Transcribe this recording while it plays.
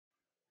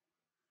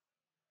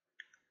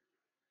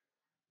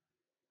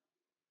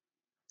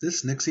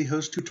This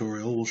NixiHost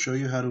tutorial will show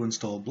you how to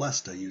install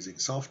Blesta using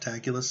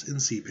Softaculous in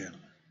cPanel.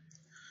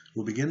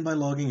 We'll begin by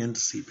logging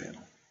into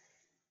cPanel.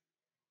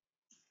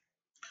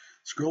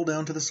 Scroll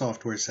down to the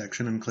Software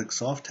section and click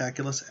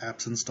Softaculous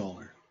Apps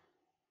Installer.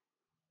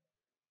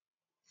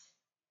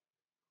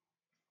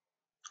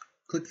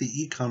 Click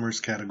the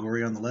e-commerce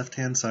category on the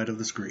left-hand side of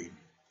the screen.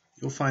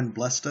 You'll find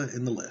Blesta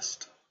in the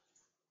list.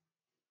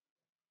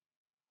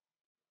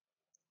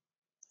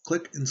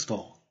 Click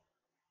Install.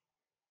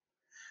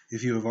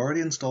 If you have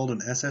already installed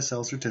an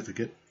SSL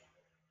certificate,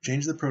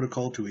 change the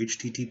protocol to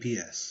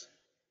HTTPS.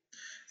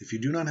 If you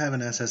do not have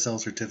an SSL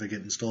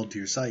certificate installed to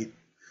your site,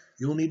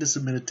 you will need to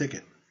submit a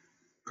ticket.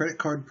 Credit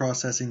card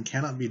processing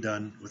cannot be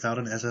done without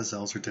an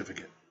SSL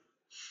certificate.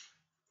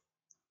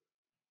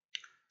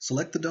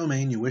 Select the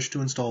domain you wish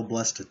to install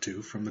Blesta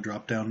to from the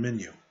drop-down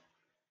menu.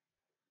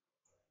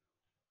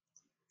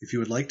 If you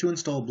would like to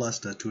install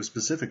Blesta to a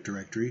specific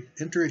directory,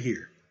 enter it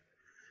here.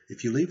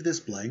 If you leave this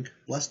blank,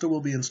 Blesta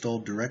will be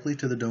installed directly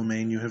to the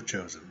domain you have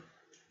chosen.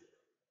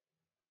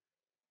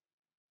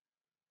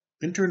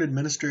 Enter an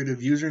administrative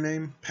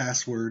username,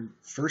 password,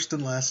 first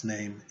and last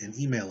name, and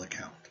email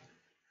account.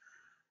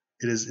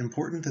 It is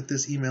important that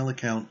this email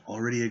account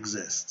already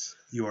exists.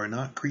 You are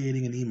not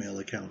creating an email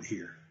account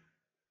here.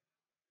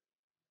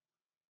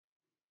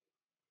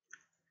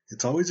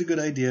 It's always a good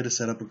idea to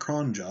set up a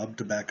cron job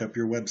to back up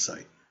your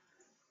website.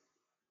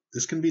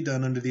 This can be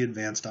done under the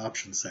Advanced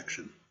Options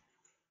section.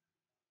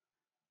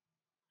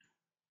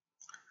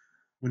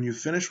 When you've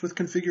finished with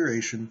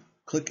configuration,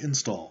 click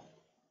Install.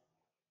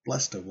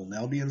 Blesta will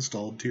now be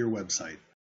installed to your website.